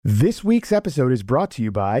This week's episode is brought to you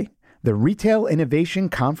by the Retail Innovation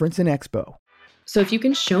Conference and Expo. So if you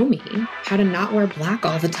can show me how to not wear black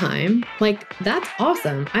all the time, like that's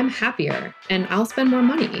awesome. I'm happier and I'll spend more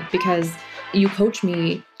money because you coach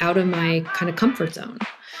me out of my kind of comfort zone.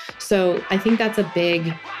 So I think that's a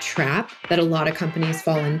big trap that a lot of companies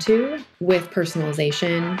fall into with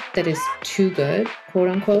personalization that is too good, quote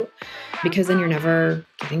unquote, because then you're never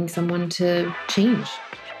getting someone to change.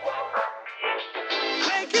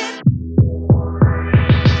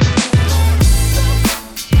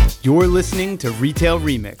 You're listening to Retail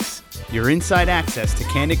Remix, your inside access to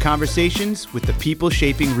candid conversations with the people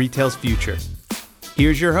shaping retail's future.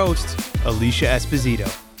 Here's your host, Alicia Esposito.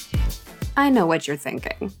 I know what you're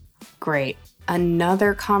thinking. Great.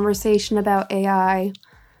 Another conversation about AI?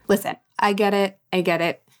 Listen, I get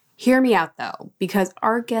it. Hear me out though, because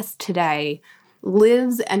our guest today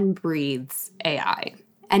lives and breathes AI.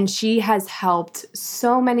 And she has helped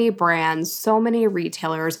so many brands, so many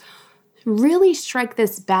retailers really strike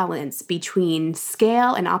this balance between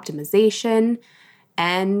scale and optimization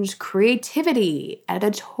and creativity,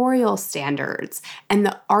 editorial standards, and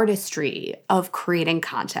the artistry of creating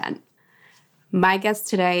content. My guest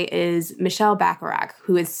today is Michelle Bacharach,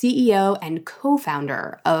 who is CEO and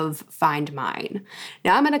co-founder of Find Mine.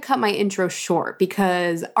 Now, I'm going to cut my intro short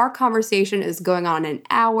because our conversation is going on an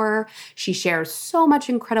hour. She shares so much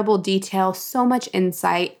incredible detail, so much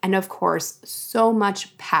insight, and of course, so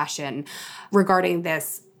much passion regarding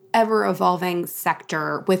this ever-evolving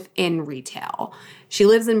sector within retail. She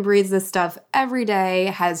lives and breathes this stuff every day,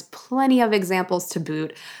 has plenty of examples to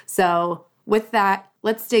boot. So with that,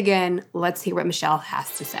 let's dig in. Let's hear what Michelle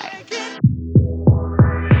has to say.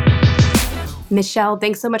 Michelle,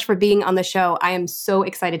 thanks so much for being on the show. I am so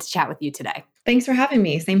excited to chat with you today. Thanks for having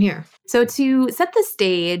me. Same here. So to set the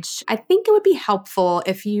stage, I think it would be helpful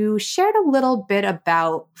if you shared a little bit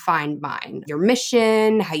about Find Mine, your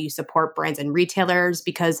mission, how you support brands and retailers,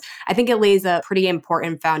 because I think it lays a pretty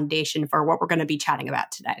important foundation for what we're going to be chatting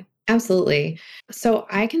about today. Absolutely. So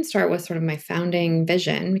I can start with sort of my founding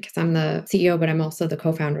vision because I'm the CEO, but I'm also the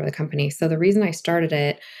co-founder of the company. So the reason I started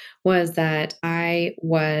it was that I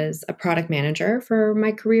was a product manager for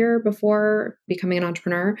my career before becoming an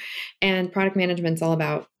entrepreneur. And product management's all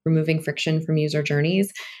about removing friction from user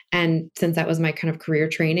journeys. And since that was my kind of career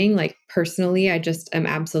training, like personally, I just am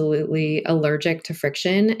absolutely allergic to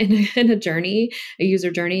friction in a journey, a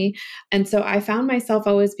user journey. And so I found myself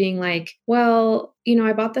always being like, well,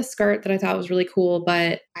 I bought this skirt that I thought was really cool,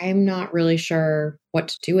 but I'm not really sure what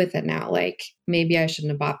to do with it now. Like maybe I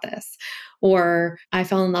shouldn't have bought this. Or I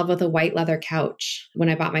fell in love with a white leather couch when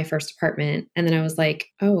I bought my first apartment. And then I was like,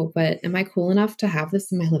 oh, but am I cool enough to have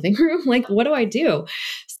this in my living room? Like, what do I do?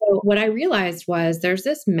 So what I realized was there's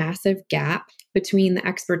this massive gap between the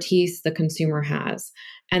expertise the consumer has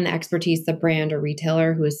and the expertise the brand or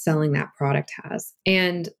retailer who is selling that product has.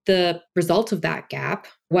 And the result of that gap,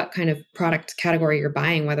 what kind of product category you're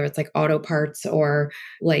buying, whether it's like auto parts or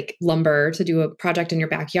like lumber to do a project in your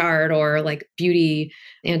backyard or like beauty,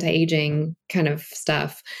 anti-aging kind of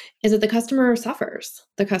stuff, is that the customer suffers.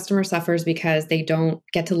 The customer suffers because they don't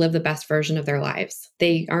get to live the best version of their lives.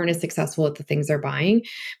 They aren't as successful at the things they're buying.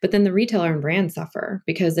 But then the retailer and brand suffer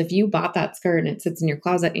because if you bought that skirt and it sits in your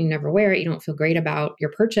closet and you never wear it, you don't feel great about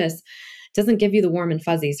your purchase, doesn't give you the warm and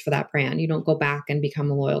fuzzies for that brand. You don't go back and become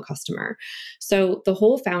a loyal customer. So the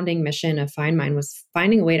whole founding mission of Find Mine was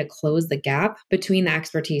finding a way to close the gap between the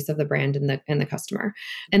expertise of the brand and the customer.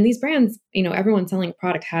 And these brands, everyone selling a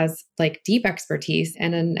product has like deep expertise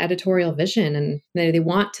and an editorial vision, and they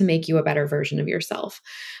want to make you a better version of yourself.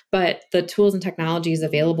 But the tools and technologies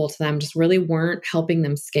available to them just really weren't helping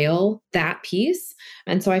them scale that piece.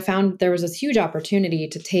 And so I found there was this huge opportunity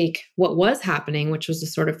to take what was happening, which was a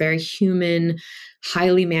sort of very human,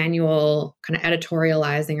 highly manual kind of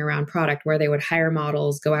editorializing around product where they would hire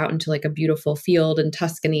models, go out into like a beautiful field in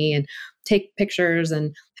Tuscany and take pictures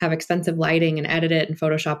and have expensive lighting and edit it and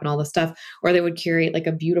Photoshop and all this stuff. Or they would curate like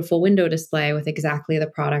a beautiful window display with exactly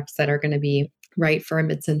the products that are going to be right for a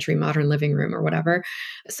mid-century modern living room or whatever.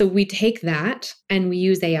 So we take that and we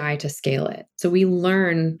use AI to scale it. So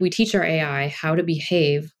we teach our AI how to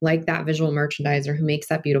behave like that visual merchandiser who makes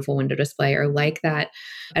that beautiful window display, or like that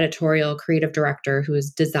editorial creative director who is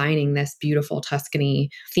designing this beautiful Tuscany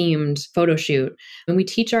themed photo shoot. And we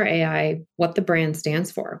teach our AI what the brand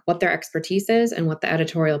stands for, what their expertise is, and what the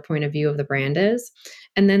editorial point of view of the brand is.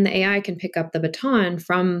 And then the AI can pick up the baton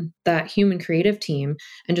from that human creative team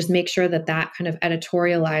and just make sure that that kind of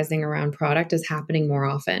editorializing around product is happening more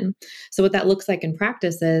often. So what that looks like in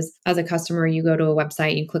practice is, as a customer, you go to a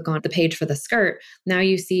website, you click on the page for the skirt. Now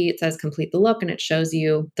you see it says complete the look, and it shows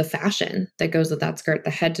you the fashion that goes with that skirt, the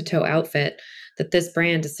head to toe outfit that this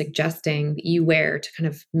brand is suggesting that you wear to kind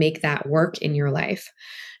of make that work in your life.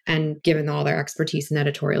 And given all their expertise in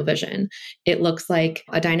editorial vision, it looks like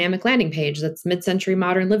a dynamic landing page that's mid-century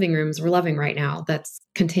modern living rooms we're loving right now, that's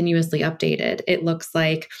continuously updated. It looks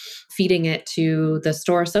like feeding it to the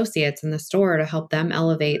store associates in the store to help them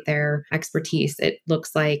elevate their expertise. It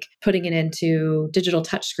looks like putting it into digital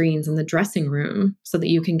touchscreens in the dressing room so that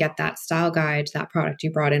you can get that style guide to that product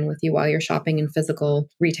you brought in with you while you're shopping in physical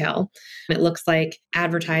retail. It looks like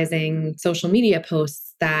advertising social media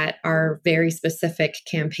posts that are very specific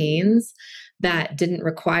campaigns that didn't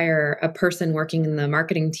require a person working in the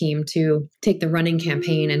marketing team to take the running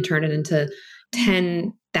campaign and turn it into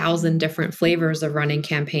 10,000 different flavors of running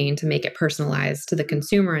campaign to make it personalized to the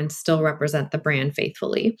consumer and still represent the brand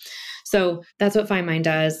faithfully. So that's what Find Mine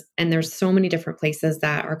does. And there's so many different places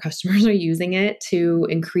that our customers are using it to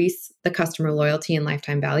increase the customer loyalty and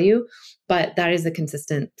lifetime value. But that is a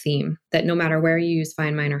consistent theme, that no matter where you use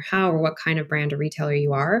Find Mine or how, or what kind of brand or retailer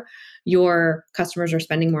you are, your customers are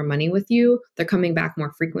spending more money with you. They're coming back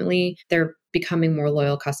more frequently. They're becoming more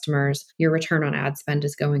loyal customers. Your return on ad spend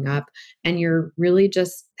is going up, and you're really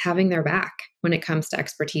just having their back when it comes to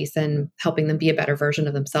expertise and helping them be a better version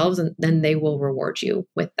of themselves. And then they will reward you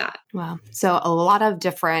with that. Wow. So a lot of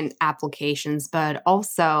different applications, but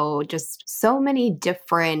also just so many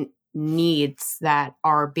different needs that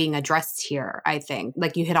are being addressed here, I think.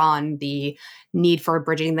 Like you hit on the need for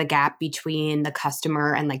bridging the gap between the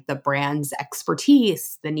customer and like the brand's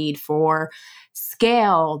expertise, the need for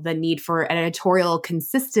scale, the need for editorial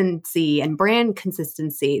consistency and brand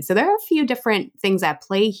consistency. So there are a few different things at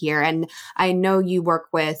play here. And I know you work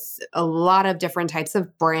with a lot of different types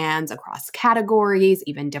of brands across categories,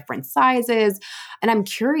 even different sizes. And I'm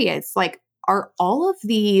curious, like, are all of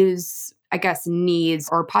these, I guess, needs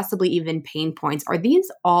or possibly even pain points, are these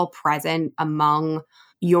all present among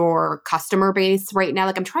your customer base right now?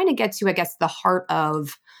 Like I'm trying to get to, I guess, the heart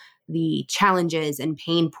of the challenges and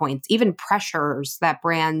pain points, even pressures that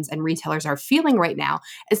brands and retailers are feeling right now,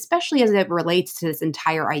 especially as it relates to this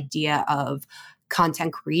entire idea of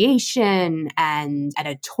content creation and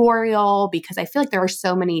editorial, because I feel like there are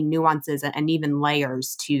so many nuances and even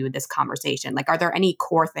layers to this conversation. Like, are there any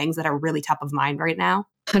core things that are really top of mind right now?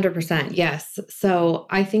 100%. Yes. So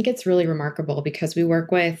I think it's really remarkable because we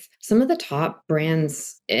work with some of the top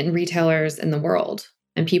brands and retailers in the world,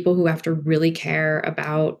 and people who have to really care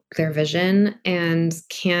about their vision and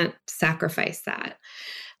can't sacrifice that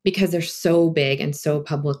because they're so big and so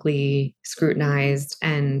publicly scrutinized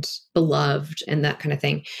and beloved and that kind of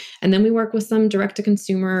thing. And then we work with some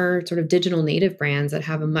direct-to-consumer sort of digital native brands that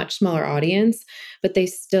have a much smaller audience, but they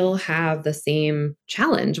still have the same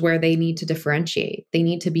challenge where they need to differentiate. They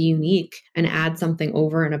need to be unique and add something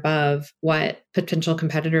over and above what potential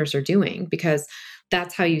competitors are doing, because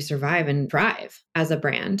that's how you survive and thrive as a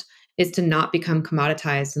brand, is to not become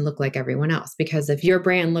commoditized and look like everyone else. Because if your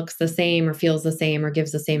brand looks the same or feels the same or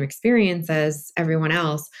gives the same experience as everyone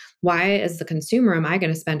else, why, as the consumer, am I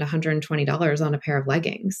going to spend $120 on a pair of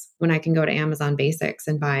leggings when I can go to Amazon Basics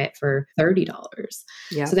and buy it for $30?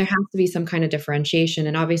 Yeah. So there has to be some kind of differentiation.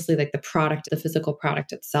 And obviously, like the product, the physical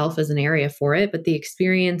product itself is an area for it, but the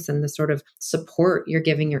experience and the sort of support you're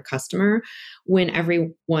giving your customer when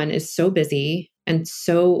everyone is so busy and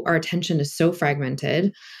so our attention is so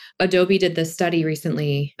fragmented. Adobe did this study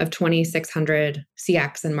recently of 2,600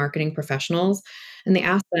 CX and marketing professionals, and they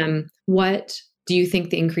asked them, what do you think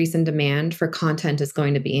the increase in demand for content is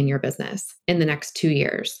going to be in your business in the next 2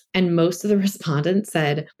 years? And most of the respondents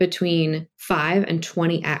said between 5 and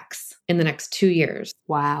 20x in the next 2 years.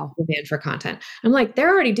 Wow. Demand for content. I'm like, they're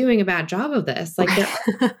already doing a bad job of this. Like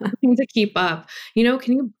they're trying to keep up. You know,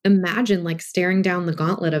 can you imagine like staring down the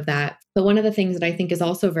gauntlet of that? But one of the things that I think is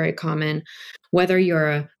also very common, whether you're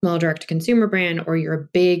a small direct-to-consumer brand or you're a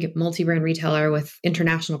big multi-brand retailer with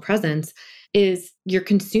international presence, is your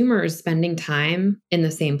consumers spending time in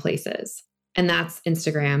the same places. And that's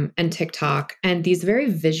Instagram and TikTok and these very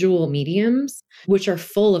visual mediums, which are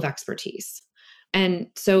full of expertise. And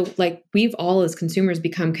so like we've all as consumers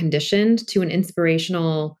become conditioned to an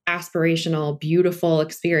inspirational, aspirational, beautiful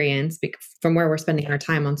experience from where we're spending our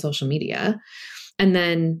time on social media. And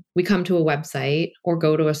then we come to a website or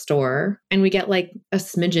go to a store and we get like a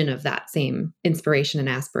smidgen of that same inspiration and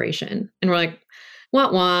aspiration. And we're like,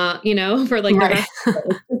 wah wah, for like the Right. rest of it.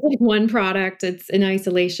 It's just like one product. It's in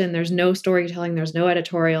isolation. There's no storytelling. There's no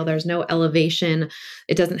editorial. There's no elevation.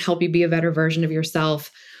 It doesn't help you be a better version of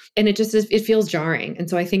yourself. And it just is, it feels jarring. And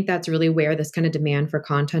so I think that's really where this kind of demand for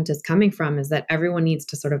content is coming from, is that everyone needs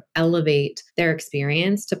to sort of elevate their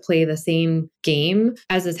experience to play the same game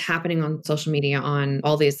as is happening on social media on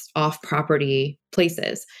all these off-property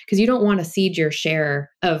places. Because you don't want to cede your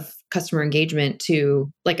share of customer engagement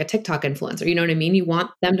to like a TikTok influencer. You know what I mean? You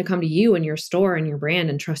want them to come to you and your store and your brand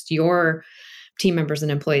and trust your team members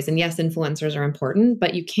and employees. And yes, influencers are important,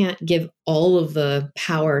 but you can't give all of the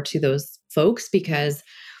power to those folks, because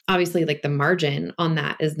obviously like the margin on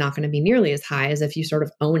that is not going to be nearly as high as if you sort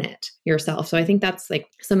of own it yourself. So I think that's like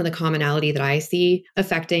some of the commonality that I see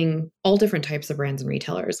affecting all different types of brands and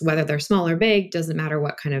retailers, whether they're small or big, doesn't matter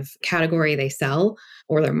what kind of category they sell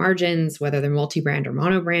or their margins, whether they're multi-brand or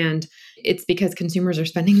mono-brand. It's because consumers are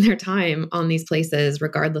spending their time on these places,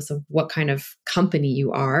 regardless of what kind of company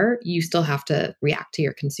you are. You still have to react to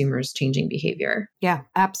your consumers' changing behavior. Yeah,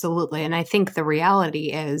 absolutely. And I think the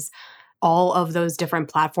reality is all of those different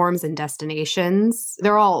platforms and destinations,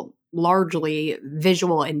 they're all largely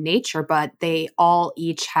visual in nature, but they all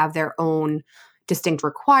each have their own distinct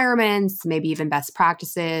requirements, maybe even best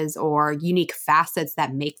practices or unique facets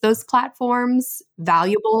that make those platforms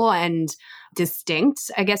valuable and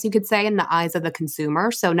distinct, I guess you could say, in the eyes of the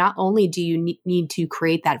consumer. So not only do you need to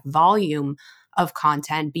create that volume of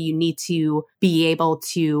content, but you need to be able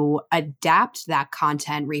to adapt that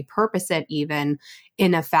content, repurpose it even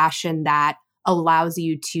in a fashion that allows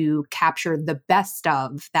you to capture the best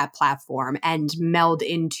of that platform and meld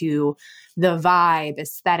into the vibe,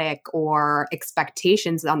 aesthetic, or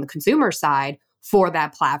expectations on the consumer side for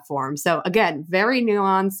that platform. So again, very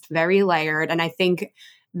nuanced, very layered. And I think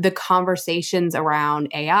the conversations around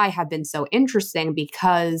AI have been so interesting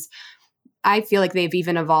because I feel like they've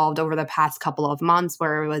even evolved over the past couple of months,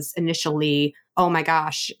 where it was initially, oh my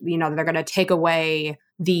gosh, they're going to take away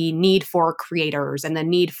the need for creators and the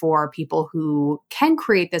need for people who can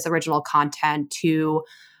create this original content to,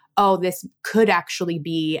 oh, this could actually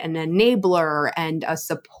be an enabler and a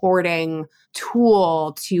supporting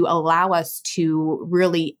tool to allow us to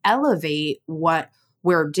really elevate what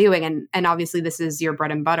we're doing. And obviously this is your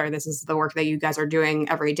bread and butter. This is the work that you guys are doing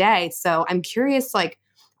every day. So I'm curious,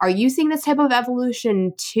 are you seeing this type of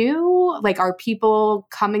evolution too? Are people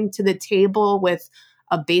coming to the table with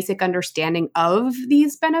a basic understanding of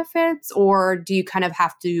these benefits? Or do you kind of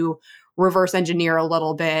have to reverse engineer a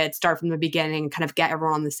little bit, start from the beginning, kind of get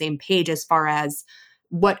everyone on the same page as far as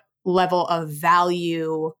what level of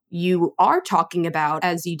value you are talking about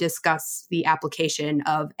as you discuss the application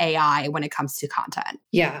of AI when it comes to content?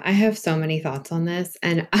 Yeah, I have so many thoughts on this.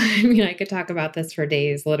 And I could talk about this for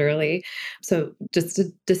days, literally. So just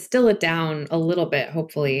to distill it down a little bit,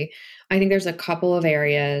 hopefully, I think there's a couple of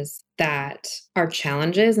areas that are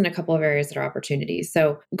challenges and a couple of areas that are opportunities.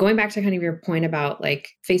 So going back to kind of your point about like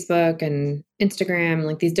Facebook and Instagram,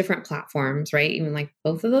 like these different platforms, right? Even like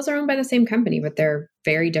both of those are owned by the same company, but they're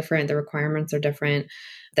very different. The requirements are different.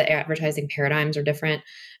 The advertising paradigms are different.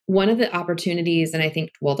 One of the opportunities, and I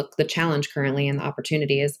think, the challenge currently and the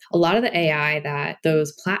opportunity is a lot of the AI that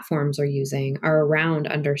those platforms are using are around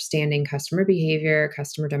understanding customer behavior,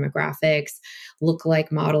 customer demographics,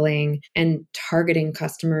 lookalike modeling, and targeting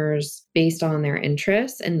customers based on their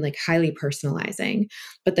interests and like highly personalizing.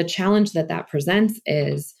 But the challenge that presents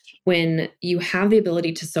is when you have the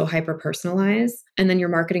ability to so hyper personalize, and then your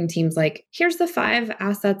marketing team's like, here's the 5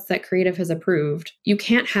 assets that creative has approved. You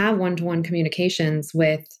can't have one-to-one communications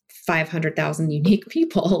with 500,000 unique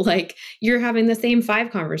people. Like you're having the same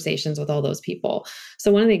 5 conversations with all those people.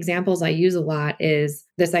 So one of the examples I use a lot is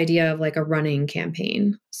this idea of like a running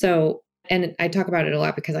campaign. So and I talk about it a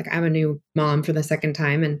lot because like I'm a new mom for the second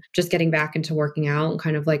time and just getting back into working out and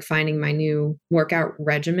kind of like finding my new workout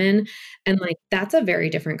regimen. And like, that's a very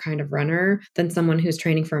different kind of runner than someone who's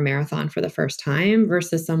training for a marathon for the first time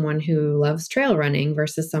versus someone who loves trail running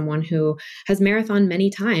versus someone who has marathon many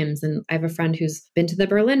times. And I have a friend who's been to the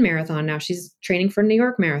Berlin Marathon. Now she's training for New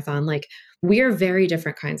York Marathon. Like we are very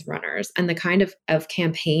different kinds of runners, and the kind of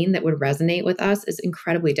campaign that would resonate with us is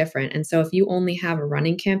incredibly different. And so if you only have a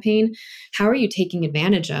running campaign, how are you taking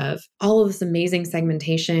advantage of all of this amazing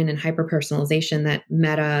segmentation and hyper-personalization that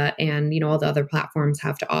Meta and, all the other platforms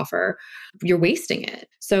have to offer? You're wasting it.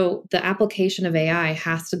 So the application of AI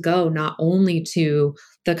has to go not only to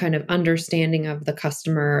the kind of understanding of the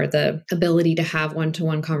customer, the ability to have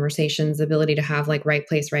one-to-one conversations, the ability to have like right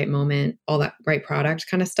place, right moment, all that right product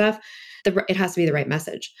kind of stuff. It has to be the right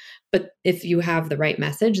message. But if you have the right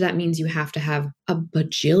message, that means you have to have a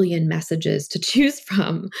bajillion messages to choose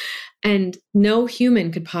from. And no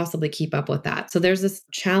human could possibly keep up with that. So there's this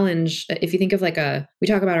challenge. If you think of we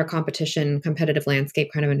talk about our competitive landscape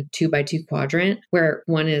kind of in a 2x2 quadrant, where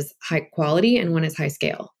one is high quality and one is high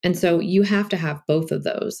scale. And so you have to have both of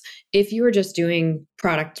those. If you are just doing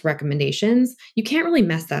product recommendations, you can't really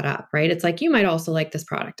mess that up, right? It's like, you might also like this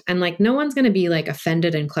product. And like, no one's going to be like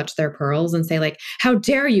offended and clutch their pearls and say like, how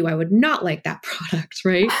dare you? I would not like that product,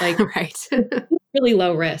 right? Like, right. really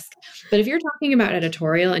low risk. But if you're talking about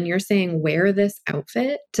editorial and you're saying wear this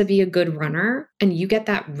outfit to be a good runner and you get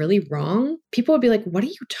that really wrong, people would be like, what are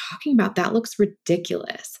you talking about? That looks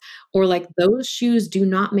ridiculous. Or like, those shoes do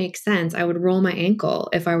not make sense. I would roll my ankle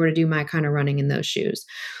if I were to do my kind of running in those shoes.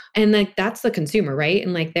 And like, that's the consumer, right?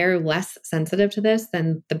 And like, they're less sensitive to this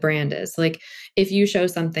than the brand is. Like, if you show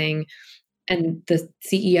something and the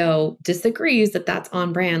CEO disagrees that that's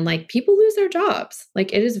on brand, like, people lose their jobs.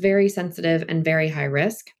 Like, it is very sensitive and very high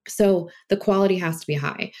risk. So the quality has to be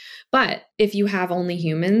high. But if you have only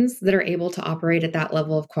humans that are able to operate at that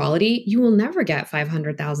level of quality, you will never get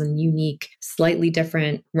 500,000 unique, slightly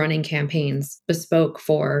different running campaigns bespoke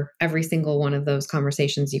for every single one of those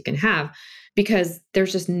conversations you can have, because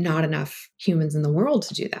there's just not enough humans in the world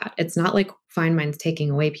to do that. It's not like FindMind's taking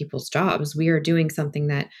away people's jobs. We are doing something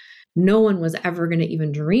that no one was ever going to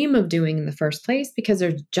even dream of doing in the first place, because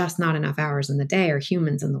there's just not enough hours in the day or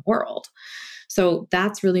humans in the world. So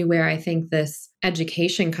that's really where I think this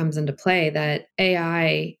education comes into play, that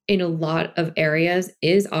AI in a lot of areas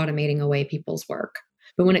is automating away people's work.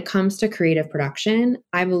 But when it comes to creative production,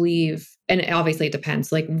 I believe, and obviously it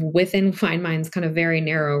depends, like within FindMind's kind of very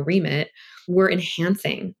narrow remit, we're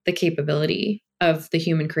enhancing the capability of the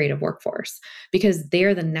human creative workforce, because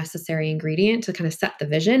they're the necessary ingredient to kind of set the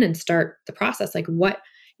vision and start the process. Like,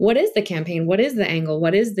 what is the campaign? What is the angle?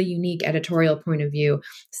 What is the unique editorial point of view?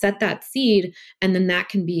 Set that seed, and then that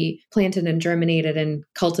can be planted and germinated and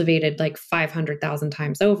cultivated like 500,000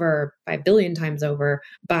 times over, 5 billion times over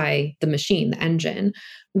by the machine, the engine.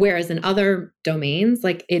 Whereas in other domains,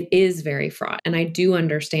 like, it is very fraught. And I do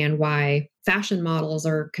understand why fashion models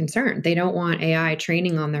are concerned. They don't want AI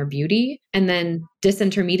training on their beauty and then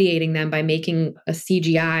disintermediating them by making a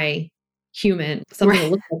CGI human, something that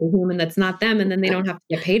looks like a human that's not them, and then they don't have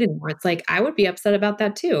to get paid anymore. It's like, I would be upset about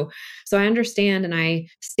that too. So I understand, and I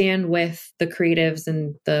stand with the creatives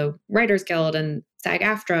and the Writers Guild and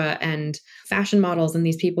SAG-AFTRA and fashion models and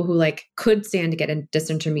these people who like could stand to get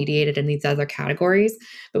disintermediated in these other categories.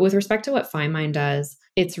 But with respect to what FindMind does,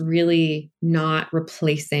 it's really not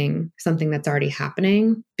replacing something that's already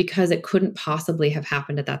happening, because it couldn't possibly have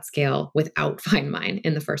happened at that scale without FindMind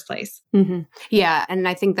in the first place. Mm-hmm. Yeah. And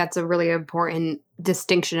I think that's a really important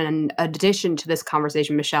distinction and addition to this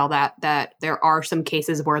conversation, Michelle, that there are some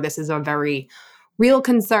cases where this is a very real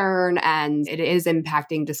concern, and it is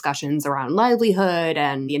impacting discussions around livelihood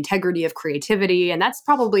and the integrity of creativity. And that's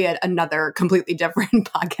probably another completely different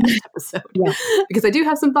podcast episode, because I do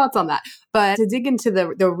have some thoughts on that. But to dig into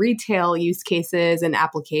the retail use cases and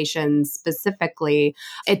applications specifically,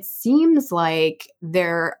 it seems like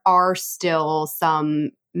there are still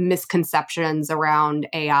some misconceptions around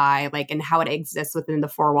AI, like, and how it exists within the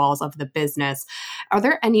four walls of the business. Are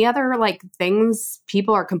there any other like things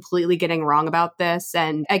people are completely getting wrong about this?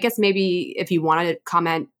 And I guess maybe if you want to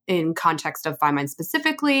comment in context of FindMind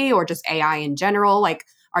specifically, or just AI in general, like,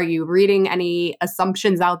 are you reading any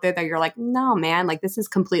assumptions out there that you're like, no, man, like, this is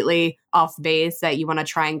completely off base, that you want to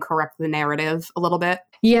try and correct the narrative a little bit?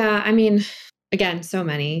 Yeah, I mean, again, too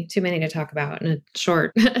many to talk about in a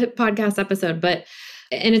short podcast episode,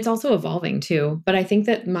 and it's also evolving too. But I think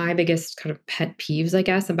that my biggest kind of pet peeves, I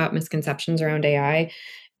guess, about misconceptions around AI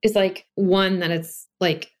is like, one, that it's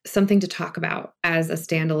like something to talk about as a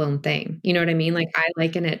standalone thing. You know what I mean? Like, I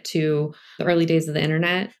liken it to the early days of the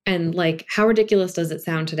internet. And like, how ridiculous does it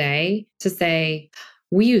sound today to say,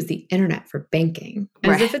 we use the internet for banking?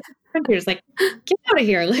 As if it's you're just like, get out of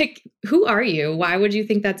here. Like, who are you? Why would you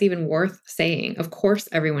think that's even worth saying? Of course,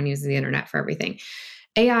 everyone uses the internet for everything.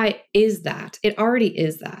 AI is that. It already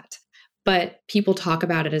is that. But people talk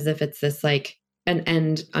about it as if it's this like an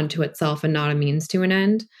end unto itself and not a means to an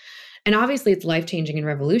end. And obviously it's life-changing and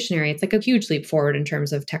revolutionary. It's like a huge leap forward in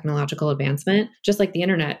terms of technological advancement, just like the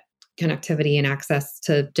internet connectivity and access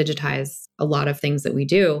to digitize a lot of things that we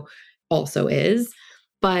do also is.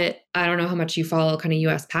 But I don't know how much you follow kind of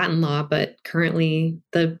US patent law, but currently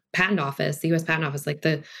the patent office, the US patent office, like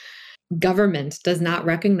the government does not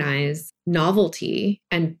recognize novelty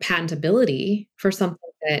and patentability for something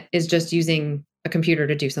that is just using a computer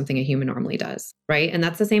to do something a human normally does, right? And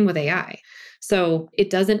that's the same with AI. So it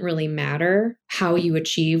doesn't really matter how you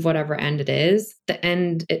achieve whatever end it is. The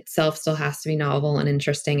end itself still has to be novel and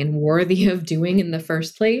interesting and worthy of doing in the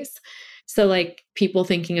first place. So like people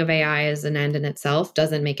thinking of AI as an end in itself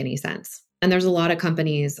doesn't make any sense. And there's a lot of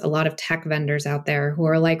companies, a lot of tech vendors out there who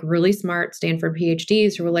are like really smart Stanford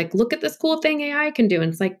PhDs who are like, look at this cool thing AI can do.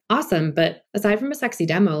 And it's like, awesome. But aside from a sexy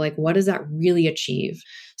demo, like what does that really achieve?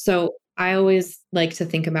 So I always like to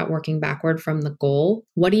think about working backward from the goal.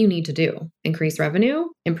 What do you need to do? Increase revenue,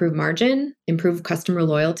 improve margin, improve customer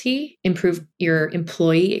loyalty, improve your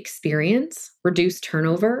employee experience, reduce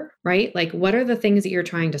turnover, right? Like what are the things that you're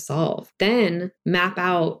trying to solve? Then map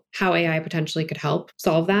out how AI potentially could help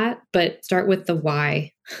solve that, but start with the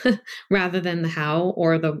why rather than the how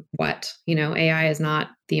or the what. You know, AI is not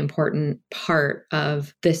the important part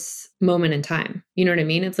of this moment in time. You know what I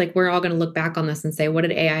mean? It's like we're all going to look back on this and say, what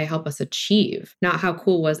did AI help us achieve? Not how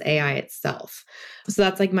cool was AI itself. So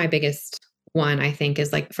that's like my biggest one, I think,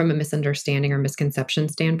 is like from a misunderstanding or misconception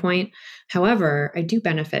standpoint. However, I do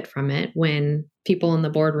benefit from it when people in the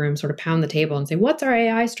boardroom sort of pound the table and say, what's our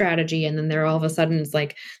AI strategy? And then they're all of a sudden it's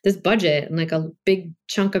like this budget and like a big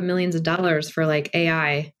chunk of millions of dollars for like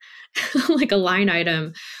AI, like a line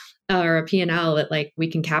item or a P&L that like we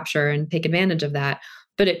can capture and take advantage of that.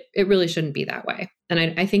 But it really shouldn't be that way.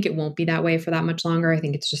 And I think it won't be that way for that much longer. I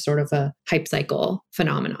think it's just sort of a hype cycle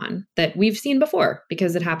phenomenon that we've seen before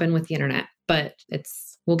because it happened with the internet. But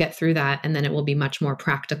we'll get through that and then it will be much more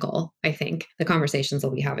practical, I think, the conversations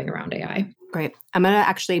we'll be having around AI. Great. I'm going to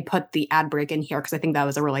actually put the ad break in here because I think that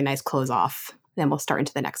was a really nice close off. Then we'll start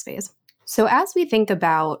into the next phase. So as we think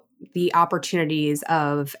about the opportunities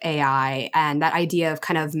of AI and that idea of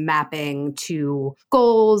kind of mapping to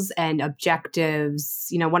goals and objectives,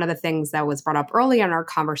 you know, one of the things that was brought up early in our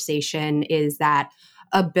conversation is that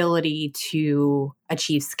ability to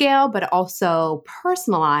achieve scale, but also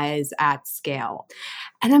personalize at scale.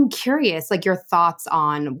 And I'm curious, like your thoughts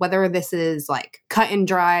on whether this is like cut and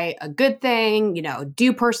dry, a good thing, you know,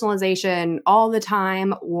 do personalization all the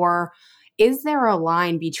time, or is there a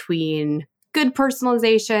line between good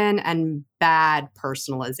personalization and bad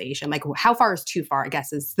personalization? Like how far is too far, I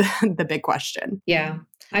guess, is the big question. Yeah.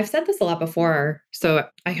 I've said this a lot before, so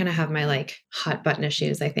I kind of have my like hot button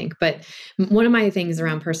issues, I think. But one of my things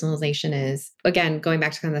around personalization is, again, going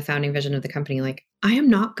back to kind of the founding vision of the company, like I am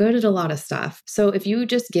not good at a lot of stuff. So if you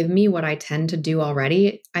just give me what I tend to do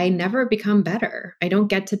already, I never become better. I don't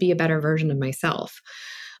get to be a better version of myself.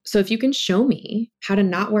 So if you can show me how to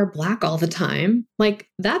not wear black all the time, like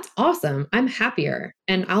that's awesome. I'm happier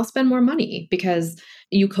and I'll spend more money because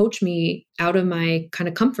you coach me out of my kind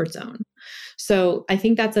of comfort zone. So I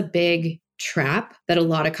think that's a big trap that a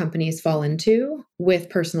lot of companies fall into with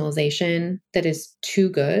personalization that is too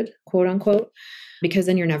good, quote unquote, because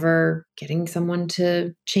then you're never getting someone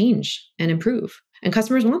to change and improve. And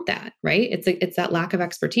customers want that, right? It's that lack of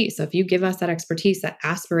expertise. So if you give us that expertise, that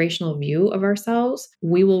aspirational view of ourselves,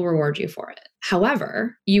 we will reward you for it.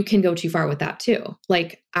 However, you can go too far with that too.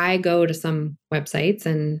 Like I go to some websites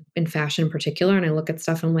and in fashion in particular, and I look at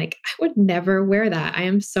stuff and I'm like, I would never wear that. I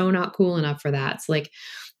am so not cool enough for that. It's like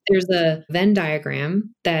there's a Venn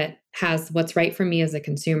diagram that has what's right for me as a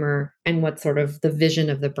consumer and what's sort of the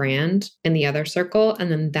vision of the brand in the other circle.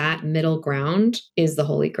 And then that middle ground is the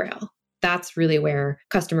holy grail. That's really where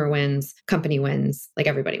customer wins, company wins, like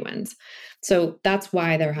everybody wins. So that's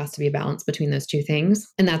why there has to be a balance between those two things.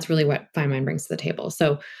 And that's really what FindMine brings to the table.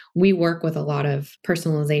 So we work with a lot of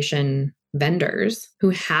personalization vendors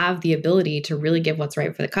who have the ability to really give what's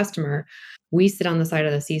right for the customer. We sit on the side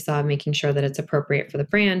of the seesaw, making sure that it's appropriate for the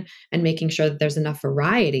brand and making sure that there's enough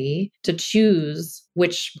variety to choose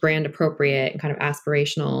which brand appropriate and kind of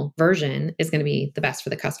aspirational version is going to be the best for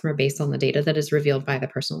the customer based on the data that is revealed by the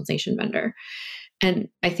personalization vendor. And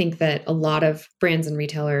I think that a lot of brands and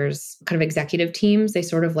retailers, kind of executive teams, they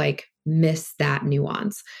sort of like miss that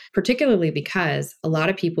nuance, particularly because a lot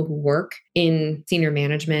of people who work in senior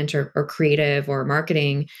management or creative or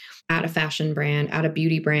marketing at a fashion brand, at a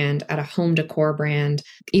beauty brand, at a home decor brand,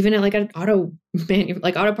 even at like an auto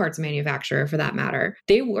parts manufacturer for that matter,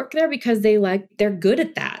 they work there because they're good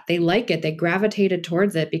at that. They like it. They gravitated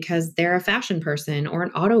towards it because they're a fashion person or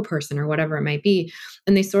an auto person or whatever it might be.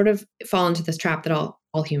 And they sort of fall into this trap that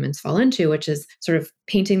all humans fall into, which is sort of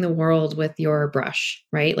painting the world with your brush,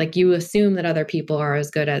 right? Like you assume that other people are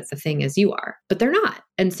as good at the thing as you are, but they're not.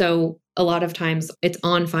 And so a lot of times it's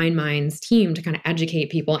on FindMine's team to kind of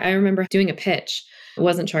educate people. I remember doing a pitch. It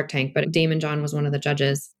wasn't Shark Tank, but Daymond John was one of the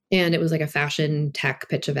judges. And it was like a fashion tech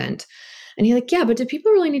pitch event. And he's like, yeah, but do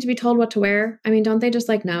people really need to be told what to wear? I mean, don't they just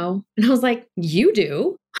like know? And I was like, you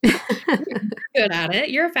do. You're good at it.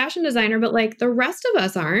 You're a fashion designer, but like the rest of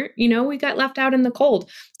us aren't, we got left out in the cold.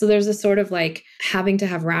 So there's this sort of like having to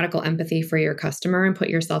have radical empathy for your customer and put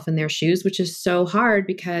yourself in their shoes, which is so hard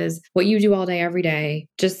because what you do all day, every day,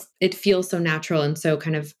 just it feels so natural. And so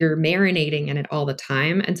kind of you're marinating in it all the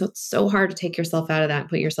time. And so it's so hard to take yourself out of that and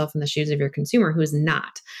put yourself in the shoes of your consumer who's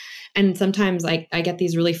not. And sometimes I get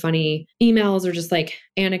these really funny emails or just like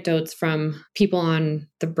anecdotes from people on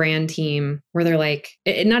the brand team where they're like,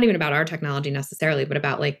 not even about our technology necessarily, but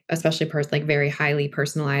about like, especially like very highly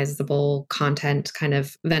personalizable content kind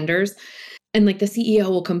of vendors. And like the CEO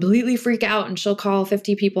will completely freak out and she'll call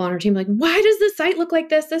 50 people on her team like, why does the site look like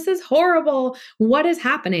this? This is horrible. What is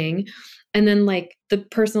happening? And then like the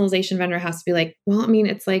personalization vendor has to be like, well, I mean,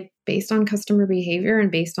 it's like based on customer behavior and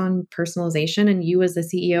based on personalization. And you as the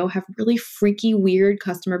CEO have really freaky, weird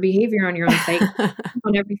customer behavior on your own site,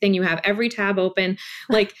 on everything you have, every tab open,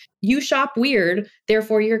 like you shop weird.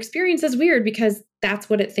 Therefore your experience is weird because that's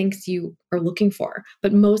what it thinks you are looking for.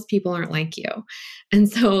 But most people aren't like you. And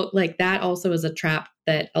so like that also is a trap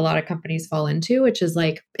that a lot of companies fall into, which is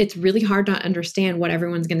like, it's really hard to understand what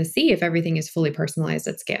everyone's going to see if everything is fully personalized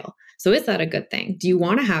at scale. So is that a good thing? Do you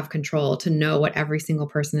want to have control to know what every single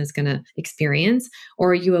person is going to experience?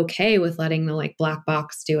 Or are you okay with letting the like black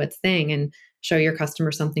box do its thing and show your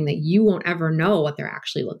customer something that you won't ever know what they're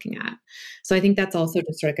actually looking at? So I think that's also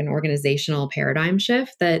just sort of an organizational paradigm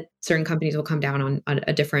shift that certain companies will come down on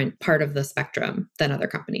a different part of the spectrum than other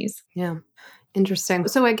companies. Yeah. Interesting.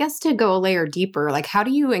 So I guess to go a layer deeper, like how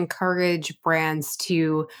do you encourage brands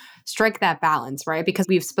to strike that balance, right? Because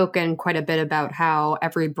we've spoken quite a bit about how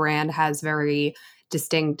every brand has very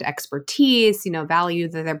distinct expertise, value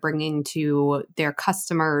that they're bringing to their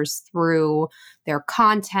customers through their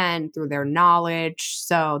content, through their knowledge.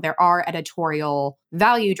 So there are editorial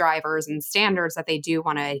value drivers and standards that they do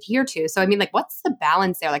want to adhere to. So I mean, like, what's the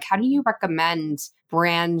balance there? Like, how do you recommend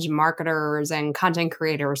brand marketers and content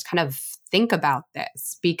creators kind of think about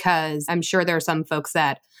this? Because I'm sure there are some folks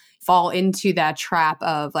that fall into that trap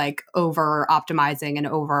of like over optimizing and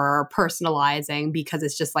over personalizing because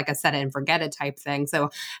it's just like a set it and forget it type thing.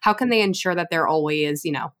 So how can they ensure that they're always,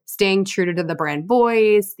 staying true to the brand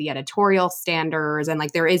voice, the editorial standards, and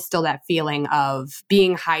like there is still that feeling of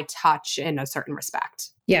being high touch in a certain respect?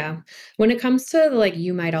 Yeah. When it comes to like,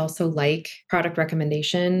 you might also like product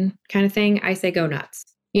recommendation kind of thing, I say go nuts.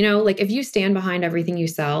 Like if you stand behind everything you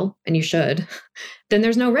sell, and you should, then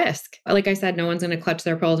there's no risk. Like I said, no one's going to clutch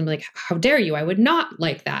their pearls and be like, how dare you? I would not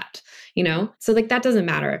like that. So like that doesn't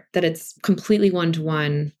matter, that it's completely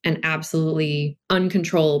one-to-one and absolutely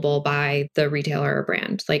uncontrollable by the retailer or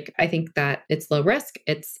brand. Like I think that it's low risk,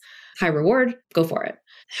 it's high reward, go for it.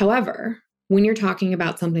 However, when you're talking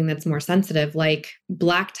about something that's more sensitive, like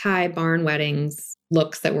black tie barn weddings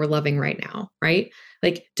looks that we're loving right now, right?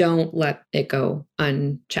 Like, don't let it go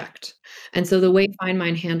unchecked. And so the way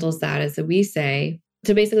FindMine handles that is that we say,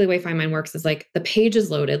 so basically the way FindMine works is like the page is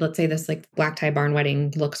loaded. Let's say this like black tie barn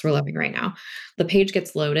wedding looks we're loving right now. The page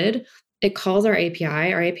gets loaded. It calls our API.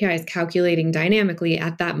 Our API is calculating dynamically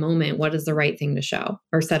at that moment what is the right thing to show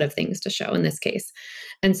or set of things to show in this case.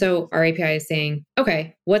 And so our API is saying,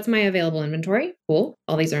 okay, what's my available inventory? Cool.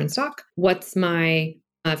 All these are in stock. What's my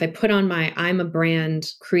if I put on my, I'm a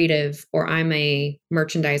brand creative or I'm a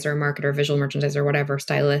merchandiser, marketer, visual merchandiser, whatever,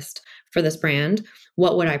 stylist for this brand,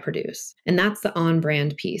 what would I produce? And that's the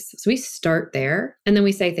on-brand piece. So we start there. And then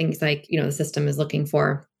we say things like, the system is looking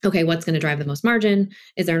for, okay, what's going to drive the most margin?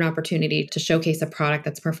 Is there an opportunity to showcase a product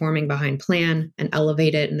that's performing behind plan and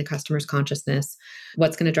elevate it in the customer's consciousness?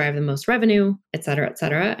 What's going to drive the most revenue, et cetera, et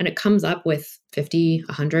cetera. And it comes up with 50,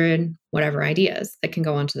 100, whatever ideas that can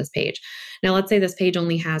go onto this page. Now, let's say this page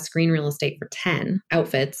only has screen real estate for 10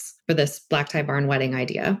 outfits for this black tie barn wedding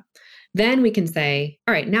idea. Then we can say,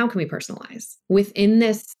 all right, now can we personalize? Within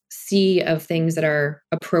this sea of things that are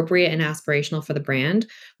appropriate and aspirational for the brand,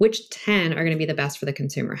 which 10 are going to be the best for the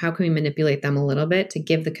consumer? How can we manipulate them a little bit to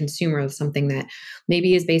give the consumer something that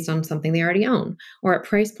maybe is based on something they already own, or at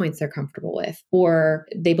price points they're comfortable with, or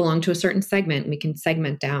they belong to a certain segment? We can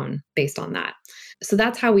segment down based on that. So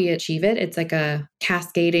that's how we achieve it. It's like a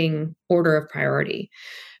cascading order of priority.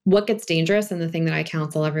 What gets dangerous, and the thing that I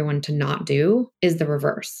counsel everyone to not do, is the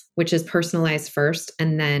reverse, which is personalize first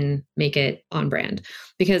and then make it on brand.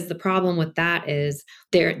 Because the problem with that is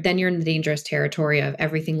then you're in the dangerous territory of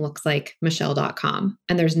everything looks like Michelle.com.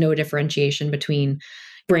 And there's no differentiation between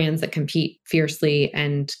brands that compete fiercely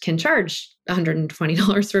and can charge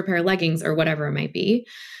 $120 for a pair of leggings or whatever it might be,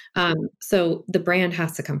 So the brand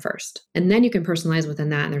has to come first, and then you can personalize within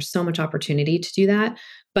that. And there's so much opportunity to do that.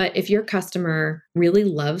 But if your customer really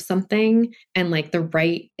loves something and like the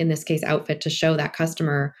right, in this case, outfit to show that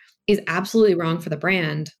customer is absolutely wrong for the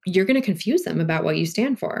brand, you're going to confuse them about what you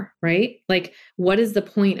stand for, right? Like, what is the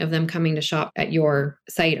point of them coming to shop at your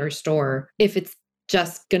site or store if it's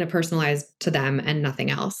just going to personalize to them and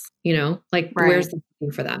nothing else? You know, like where's the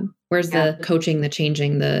thing for them? Where's the coaching, the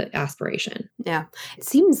changing, the aspiration? Yeah. It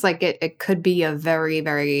seems like it could be a very,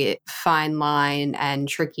 very fine line and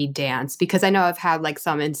tricky dance, because I know I've had like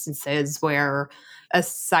some instances where a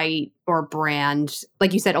site or brand,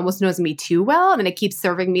 like you said, almost knows me too well, and it keeps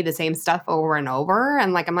serving me the same stuff over and over.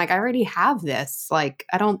 And like, I'm like, I already have this. Like,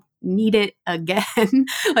 I don't need it again.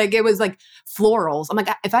 Like, it was like florals. I'm like,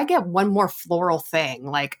 if I get one more floral thing,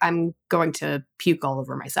 like I'm going to puke all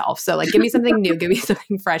over myself. So like, give me something new, give me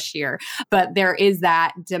something fresh here. But there is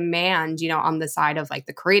that demand, you know, on the side of like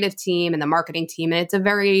the creative team and the marketing team. And it's a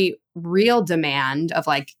very real demand of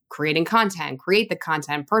like creating content, create the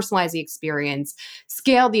content, personalize the experience,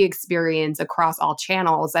 scale the experience across all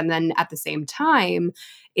channels. And then at the same time,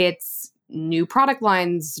 it's new product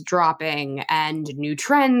lines dropping and new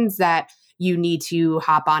trends that you need to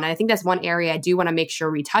hop on. And I think that's one area I do want to make sure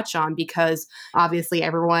we touch on, because obviously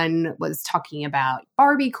everyone was talking about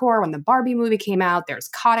Barbiecore when the Barbie movie came out. There's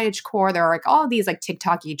cottagecore. There are like all of these like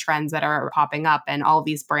TikTok-y trends that are popping up, and all of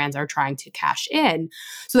these brands are trying to cash in.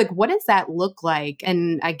 So like, what does that look like?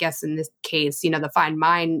 And I guess in this case, you know, the Find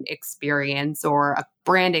Mine experience or a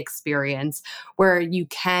brand experience where you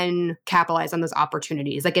can capitalize on those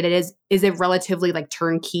opportunities. Like, is it relatively like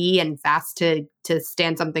turnkey and fast to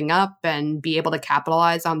stand something up and be able to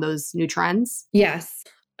capitalize on those new trends? Yes.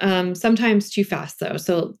 Sometimes too fast though.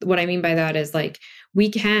 So what I mean by that is like, we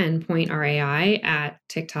can point our AI at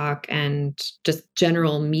TikTok and just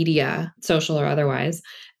general media, social or otherwise,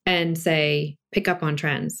 and say, pick up on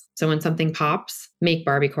trends. So when something pops, make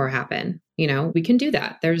Barbiecore happen. You know, we can do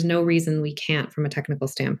that. There's no reason we can't from a technical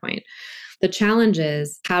standpoint. The challenge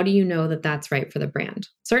is, how do you know that that's right for the brand?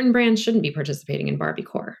 Certain brands shouldn't be participating in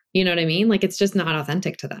Barbiecore. You know what I mean? Like, it's just not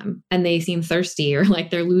authentic to them. And they seem thirsty or like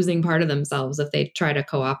they're losing part of themselves if they try to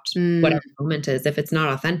co-opt whatever moment is, if it's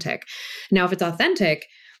not authentic. Now, if it's authentic,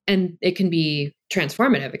 and it can be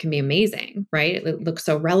transformative, it can be amazing, right? It looks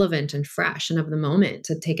so relevant and fresh and of the moment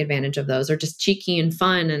to take advantage of those, or just cheeky and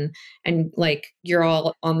fun and like you're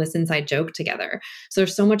all on this inside joke together. So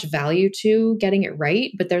there's so much value to getting it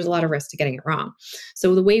right, but there's a lot of risk to getting it wrong.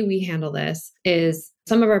 So the way we handle this is,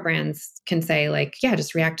 some of our brands can say like, yeah,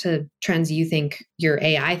 just react to trends you think your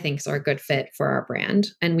AI thinks are a good fit for our brand.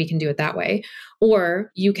 And we can do it that way.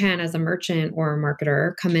 Or you can, as a merchant or a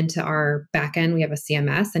marketer, come into our backend. We have a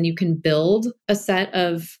CMS, and you can build a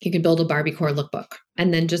Barbiecore lookbook.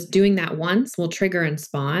 And then just doing that once will trigger and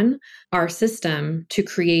spawn our system to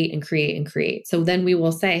create and create and create. So then we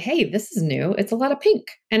will say, hey, this is new. It's a lot of pink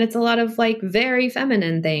and it's a lot of like very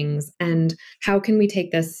feminine things. And how can we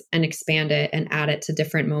take this and expand it and add it to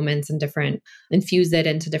different moments and infuse it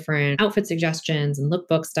into different outfit suggestions and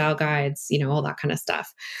lookbook style guides, you know, all that kind of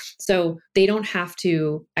stuff. So they don't have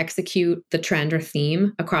to execute the trend or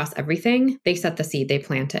theme across everything. They set the seed, they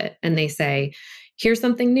plant it, and they say, here's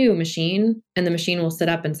something new, machine. And the machine will sit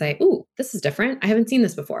up and say, ooh, this is different. I haven't seen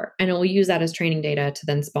this before. And it will use that as training data to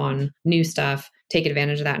then spawn new stuff, take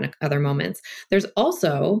advantage of that in other moments. There's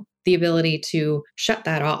also the ability to shut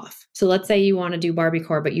that off. So let's say you want to do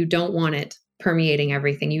Barbiecore, but you don't want it permeating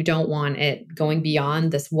everything. You don't want it going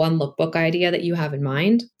beyond this one lookbook idea that you have in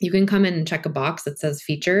mind. You can come in and check a box that says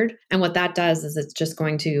featured. And what that does is it's just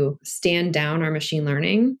going to stand down our machine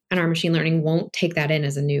learning, and our machine learning won't take that in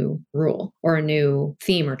as a new rule or a new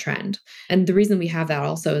theme or trend. And the reason we have that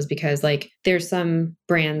also is because like there's some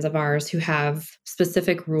brands of ours who have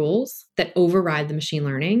specific rules that override the machine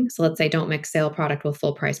learning. So let's say don't mix sale product with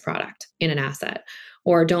full price product in an asset.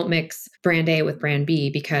 Or don't mix brand A with brand B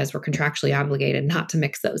because we're contractually obligated not to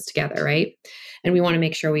mix those together, right? And we want to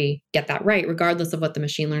make sure we get that right, regardless of what the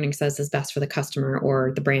machine learning says is best for the customer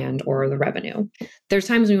or the brand or the revenue. There's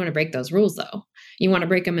times we want to break those rules, though. You want to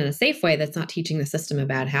break them in a safe way that's not teaching the system a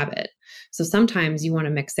bad habit. So sometimes you want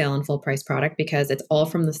to mix sale and full price product because it's all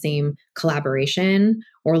from the same collaboration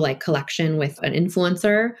or like collection with an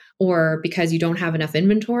influencer, or because you don't have enough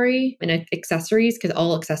inventory and accessories, because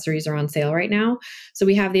all accessories are on sale right now. So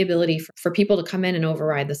we have the ability for people to come in and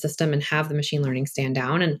override the system and have the machine learning stand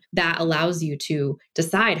down. And that allows you to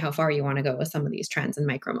decide how far you want to go with some of these trends and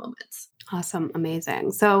micro moments. Awesome.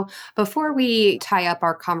 Amazing. So before we tie up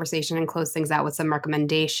our conversation and close things out with some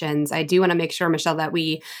recommendations, I do want to make sure, Michelle, that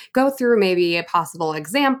we go through maybe a possible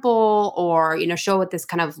example or, you know, show what this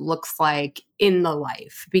kind of looks like in the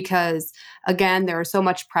life, because again, there is so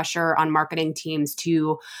much pressure on marketing teams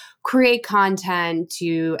to create content,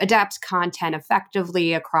 to adapt content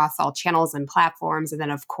effectively across all channels and platforms. And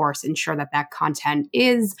then, of course, ensure that that content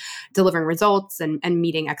is delivering results and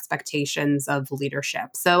meeting expectations of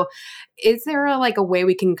leadership. So is there a way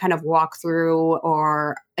we can kind of walk through,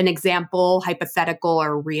 or an example, hypothetical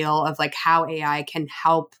or real, of how AI can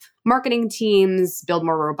help marketing teams build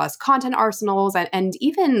more robust content arsenals and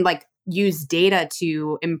even use data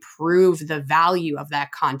to improve the value of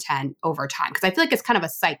that content over time? Because I feel like it's kind of a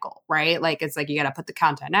cycle, right? It's you got to put the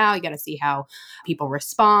content out, you got to see how people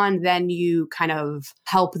respond, then you kind of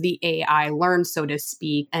help the AI learn, so to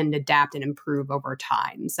speak, and adapt and improve over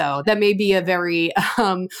time. So that may be a very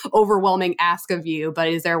overwhelming ask of you, but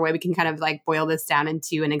is there a way we can kind of boil this down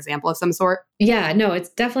into an example of some sort? Yeah, no, it's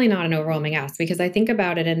definitely not an overwhelming ask, because I think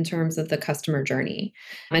about it in terms of the customer journey,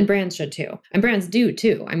 and brands should too. And brands do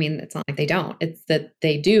too. I mean, it's not like they don't. It's that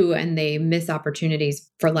they do, and they miss opportunities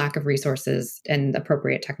for lack of resources and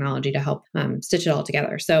appropriate technology to help stitch it all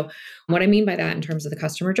together. So what I mean by that in terms of the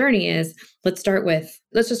customer journey is, let's just start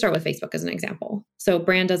with Facebook as an example. So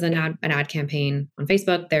brand does an ad campaign on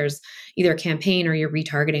Facebook. There's either a campaign or you're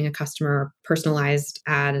retargeting a customer, personalized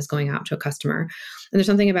ad is going out to a customer. And there's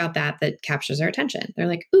something about that captures their attention. They're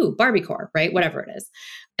like, ooh, Barbiecore, right? Whatever it is.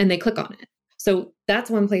 And they click on it. So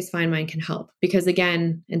that's one place FindMine can help, because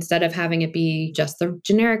again, instead of having it be just the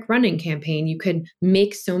generic running campaign, you could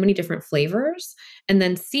make so many different flavors and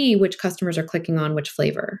then see which customers are clicking on which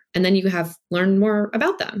flavor. And then you learn more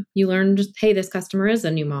about them. You learn, hey, this customer is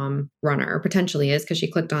a new mom runner, or potentially is, because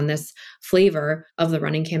she clicked on this flavor of the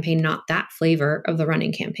running campaign, not that flavor of the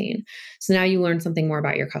running campaign. So now you learn something more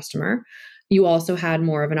about your customer. You also had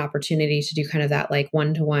more of an opportunity to do kind of that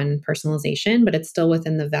one-to-one personalization, but it's still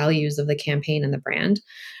within the values of the campaign and the brand.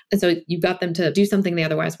 And so you got them to do something they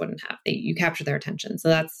otherwise wouldn't have. You capture their attention. So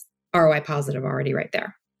that's ROI positive already right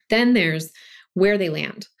there. Then there's where they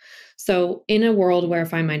land. So in a world where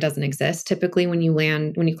FindMine doesn't exist, typically when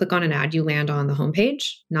you click on an ad, you land on the homepage.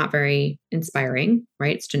 Not very inspiring,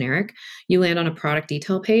 right? It's generic. You land on a product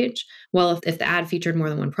detail page. Well, if the ad featured more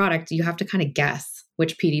than one product, you have to kind of guess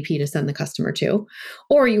which PDP to send the customer to,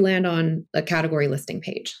 or you land on a category listing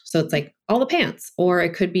page. So it's all the pants, or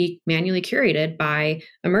it could be manually curated by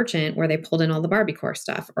a merchant where they pulled in all the Barbiecore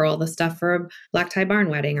stuff, or all the stuff for a black tie barn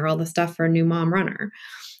wedding, or all the stuff for a new mom runner.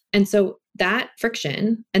 And so that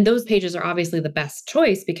friction, and those pages are obviously the best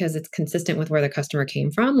choice because it's consistent with where the customer came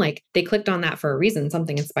from. They clicked on that for a reason,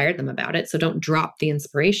 something inspired them about it. So don't drop the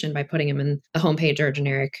inspiration by putting them in a homepage or a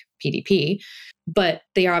generic PDP, but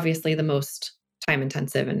they are obviously the most time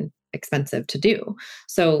intensive and expensive to do.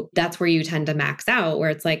 So that's where you tend to max out, where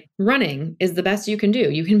it's running is the best you can do.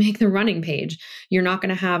 You can make the running page. You're not going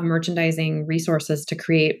to have merchandising resources to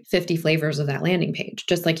create 50 flavors of that landing page,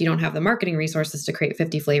 just like you don't have the marketing resources to create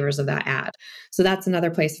 50 flavors of that ad. So that's another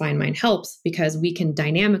place FindMine helps, because we can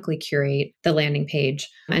dynamically curate the landing page.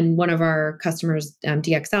 And one of our customers,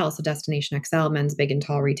 DXL, so Destination XL, men's big and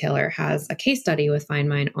tall retailer, has a case study with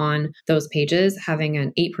FindMine on those pages having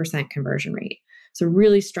an 8% conversion rate. So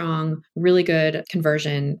really strong, really good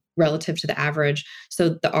conversion relative to the average.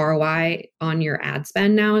 So the ROI on your ad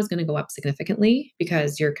spend now is going to go up significantly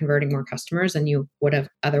because you're converting more customers than you would have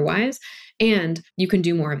otherwise. And you can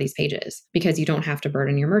do more of these pages because you don't have to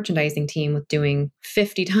burden your merchandising team with doing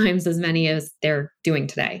 50 times as many as they're doing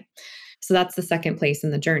today. So that's the second place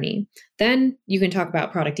in the journey. Then you can talk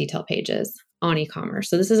about product detail pages on e-commerce.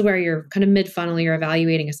 So this is where you're kind of mid-funnel, you're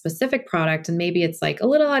evaluating a specific product, and maybe it's a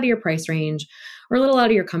little out of your price range or a little out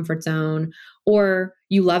of your comfort zone, or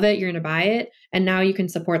you love it, you're going to buy it, and now you can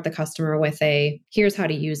support the customer with a here's how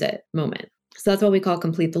to use it moment. So that's what we call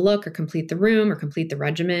complete the look, or complete the room, or complete the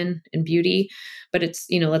regimen in beauty. But it's,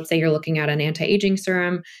 let's say you're looking at an anti-aging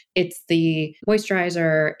serum, it's the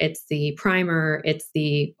moisturizer, it's the primer, it's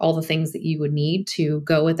all the things that you would need to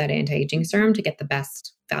go with that anti-aging serum to get the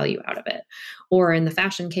best value out of it. Or in the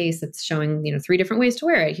fashion case, it's showing, 3 different ways to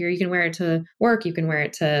wear it. Here you can wear it to work, you can wear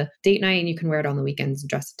it to date night, and you can wear it on the weekends and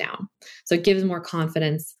dress it down. So it gives more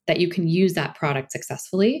confidence that you can use that product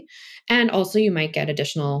successfully. And also you might get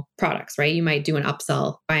additional products, right? You might do an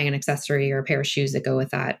upsell, buying an accessory or a pair of shoes that go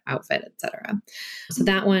with that outfit, etc. So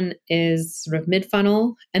that one is sort of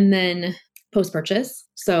mid-funnel. And then post-purchase.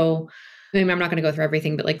 So I'm not going to go through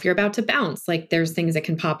everything, but if you're about to bounce, there's things that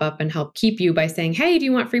can pop up and help keep you by saying, hey, do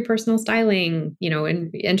you want free personal styling?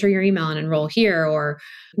 And enter your email and enroll here. Or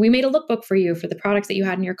we made a lookbook for you for the products that you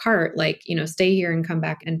had in your cart, stay here and come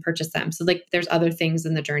back and purchase them. So there's other things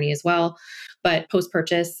in the journey as well. But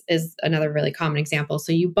post-purchase is another really common example.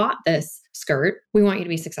 So you bought this skirt. We want you to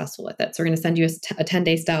be successful with it. So we're going to send you a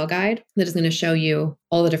 10-day style guide that is going to show you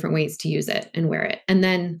all the different ways to use it and wear it. And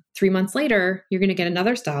then 3 months later, you're going to get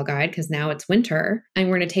another style guide because now it's winter. And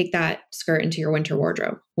we're going to take that skirt into your winter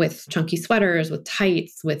wardrobe with chunky sweaters, with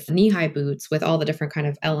tights, with knee-high boots, with all the different kind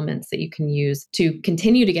of elements that you can use to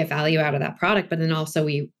continue to get value out of that product. But then also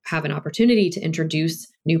we have an opportunity to introduce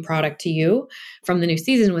new product to you from the new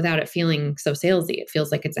season without it feeling so salesy. It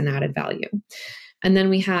feels like it's an added value. And then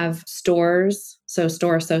we have stores. So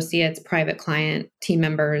store associates, private client, team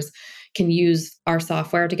members can use our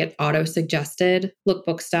software to get auto-suggested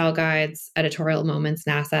lookbook style guides, editorial moments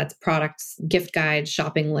and assets, products, gift guides,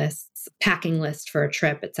 shopping lists, packing list for a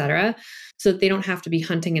trip, et cetera. So that they don't have to be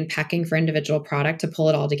hunting and pecking for individual product to pull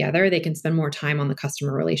it all together. They can spend more time on the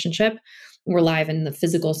customer relationship. We're live in the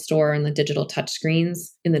physical store and the digital touchscreens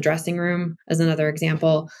in the dressing room as another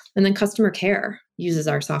example. And then customer care uses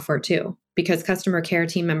our software too, because customer care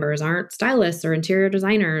team members aren't stylists or interior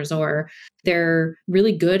designers, or they're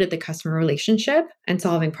really good at the customer relationship and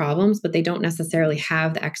solving problems, but they don't necessarily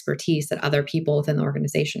have the expertise that other people within the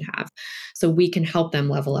organization have. So we can help them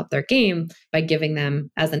level up their game by giving them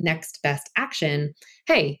as a next best action,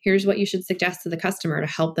 hey, here's what you should suggest to the customer to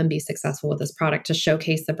help them be successful with this product, to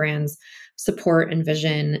showcase the brand's support and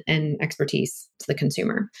vision and expertise to the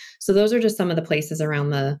consumer. So those are just some of the places around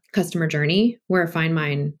the customer journey where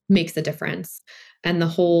FindMine makes a difference. And the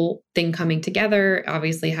whole thing coming together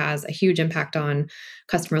obviously has a huge impact on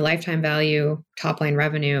customer lifetime value, top line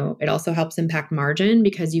revenue. It also helps impact margin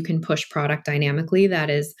because you can push product dynamically that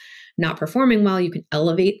is not performing well. You can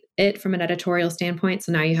elevate it from an editorial standpoint.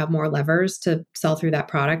 So now you have more levers to sell through that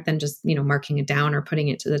product than just, marking it down or putting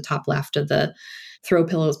it to the top left of the throw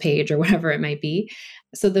pillows page or whatever it might be.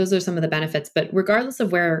 So those are some of the benefits. But regardless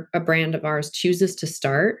of where a brand of ours chooses to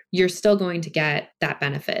start, you're still going to get that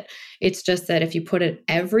benefit. It's just that if you put it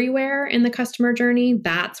everywhere in the customer journey,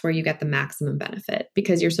 that's where you get the maximum benefit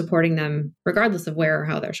because you're supporting them regardless of where or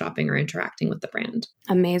how they're shopping or interacting with the brand.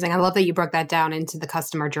 Amazing. I love that you broke that down into the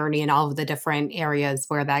customer journey and all of the different areas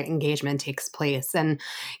where that engagement takes place. And,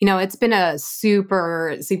 it's been a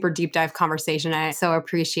super, super deep dive conversation. I so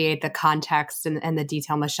appreciate the context and the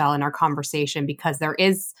detail, Michelle, in our conversation because there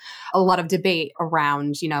is a lot of debate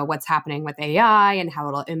around, what's happening with AI and how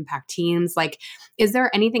it'll impact teams. Is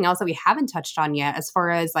there anything else that we haven't touched on yet as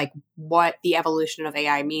far as what the evolution of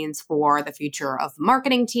AI means for the future of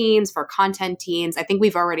marketing teams, for content teams? I think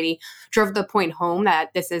we've already drove the point home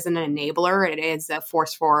that this isn't an enabler. It is a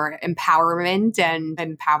force for empowerment and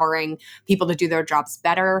empowering people to do their jobs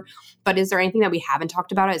better. But is there anything that we haven't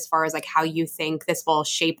talked about as far as how you think this will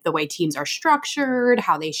shape the way teams are structured,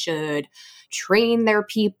 how they should train their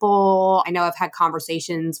people? I know I've had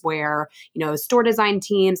conversations where, store design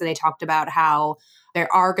teams, and they talked about how they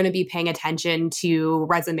are going to be paying attention to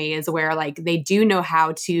resumes where they do know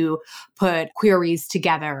how to put queries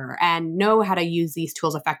together and know how to use these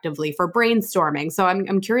tools effectively for brainstorming. So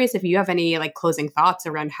I'm curious if you have any closing thoughts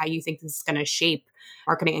around how you think this is going to shape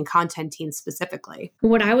marketing and content teams specifically.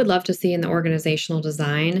 What I would love to see in the organizational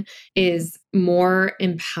design is more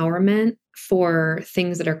empowerment for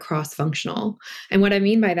things that are cross-functional. And what I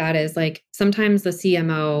mean by that is sometimes the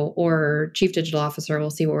CMO or chief digital officer will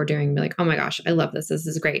see what we're doing and be like, oh my gosh, I love this. This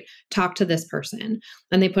is great. Talk to this person.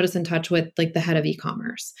 And they put us in touch with the head of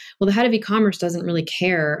e-commerce. Well, the head of e-commerce doesn't really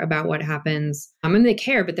care about what happens. They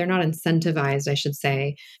care, but they're not incentivized, I should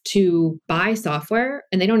say, to buy software.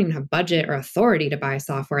 And they don't even have budget or authority to buy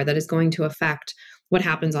software that is going to affect what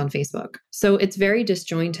happens on Facebook. So it's very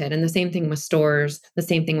disjointed. And the same thing with stores, the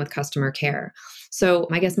same thing with customer care. So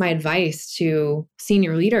I guess my advice to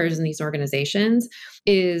senior leaders in these organizations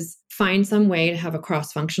is find some way to have a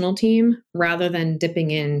cross-functional team rather than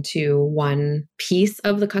dipping into one piece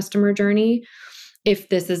of the customer journey. If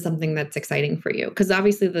this is something that's exciting for you. Because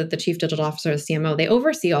obviously the chief digital officer, the CMO, they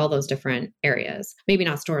oversee all those different areas. Maybe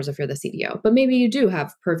not stores if you're the CDO, but maybe you do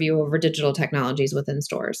have purview over digital technologies within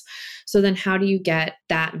stores. So then how do you get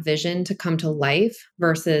that vision to come to life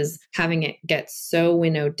versus having it get so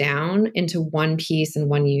winnowed down into one piece and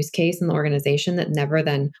one use case in the organization that never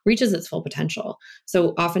then reaches its full potential? So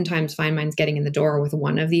oftentimes FindMine's getting in the door with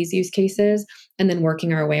one of these use cases and then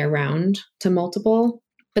working our way around to multiple.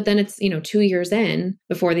 But then it's, 2 years in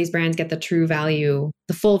before these brands get the true value,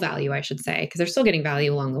 the full value, I should say, because they're still getting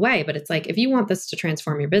value along the way. But it's if you want this to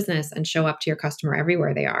transform your business and show up to your customer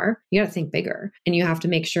everywhere they are, you got to think bigger. And you have to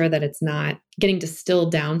make sure that it's not getting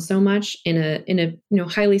distilled down so much in a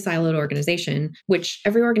highly siloed organization, which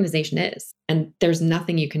every organization is. And there's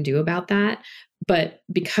nothing you can do about that. But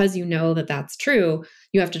because you know that that's true,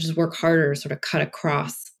 you have to just work harder to sort of cut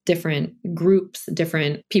across different groups,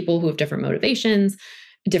 different people who have different motivations,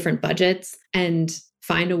 different budgets, and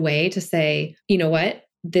find a way to say, you know what?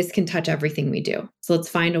 This can touch everything we do. So let's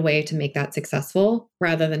find a way to make that successful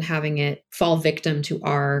rather than having it fall victim to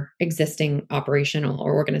our existing operational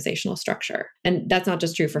or organizational structure. And that's not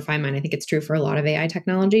just true for Find-My. I think it's true for a lot of AI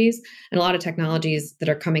technologies and a lot of technologies that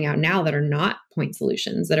are coming out now that are not point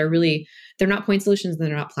solutions, that are really, they're not point solutions, and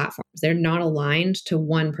they're not platforms. They're not aligned to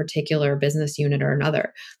one particular business unit or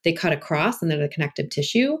another. They cut across and they're the connective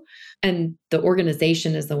tissue. And the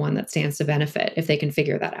organization is the one that stands to benefit if they can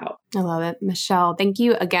figure that out. I love it. Michelle, thank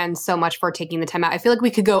you again so much for taking the time out. I feel like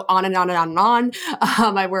we could go on and on and on and on.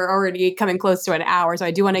 We're already coming close to an hour, so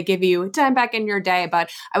I do want to give you time back in your day, but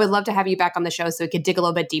I would love to have you back on the show so we could dig a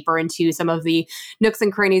little bit deeper into some of the nooks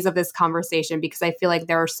and crannies of this conversation, because I feel like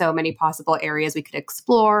there are so many possible areas we could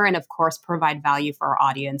explore and, of course, provide value for our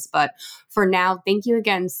audience. But for now, thank you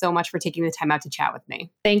again so much for taking the time out to chat with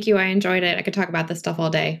me. Thank you. I enjoyed it. I could talk about this stuff all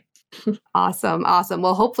day. Awesome.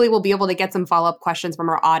 Well, hopefully we'll be able to get some follow-up questions from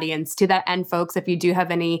our audience. To that end, folks, if you do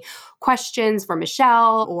have any questions for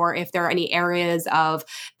Michelle, or if there are any areas of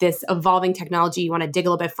this evolving technology you want to dig a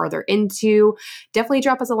little bit further into, definitely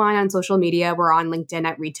drop us a line on social media. We're on LinkedIn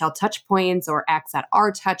at Retail Touchpoints or X at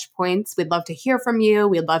Our Touchpoints. We'd love to hear from you.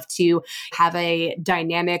 We'd love to have a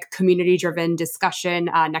dynamic, community-driven discussion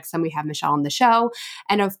next time we have Michelle on the show.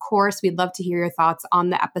 And of course, we'd love to hear your thoughts on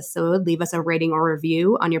the episode. Leave us a rating or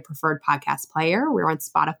review on your preferred podcast player. We're on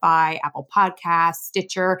Spotify, Apple Podcasts,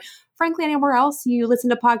 Stitcher. Frankly, anywhere else you listen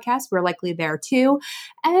to podcasts, we're likely there too.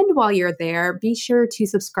 And while you're there, be sure to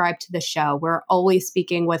subscribe to the show. We're always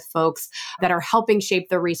speaking with folks that are helping shape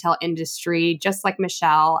the retail industry, just like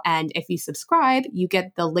Michelle. And if you subscribe, you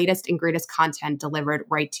get the latest and greatest content delivered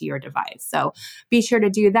right to your device. So be sure to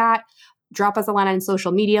do that. Drop us a line on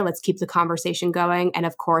social media. Let's keep the conversation going. And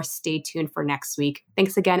of course, stay tuned for next week.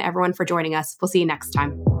 Thanks again, everyone, for joining us. We'll see you next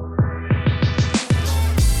time.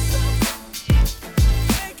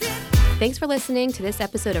 Thanks for listening to this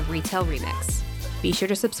episode of Retail Remix. Be sure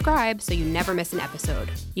to subscribe so you never miss an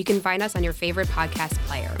episode. You can find us on your favorite podcast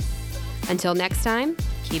player. Until next time,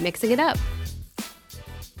 keep mixing it up.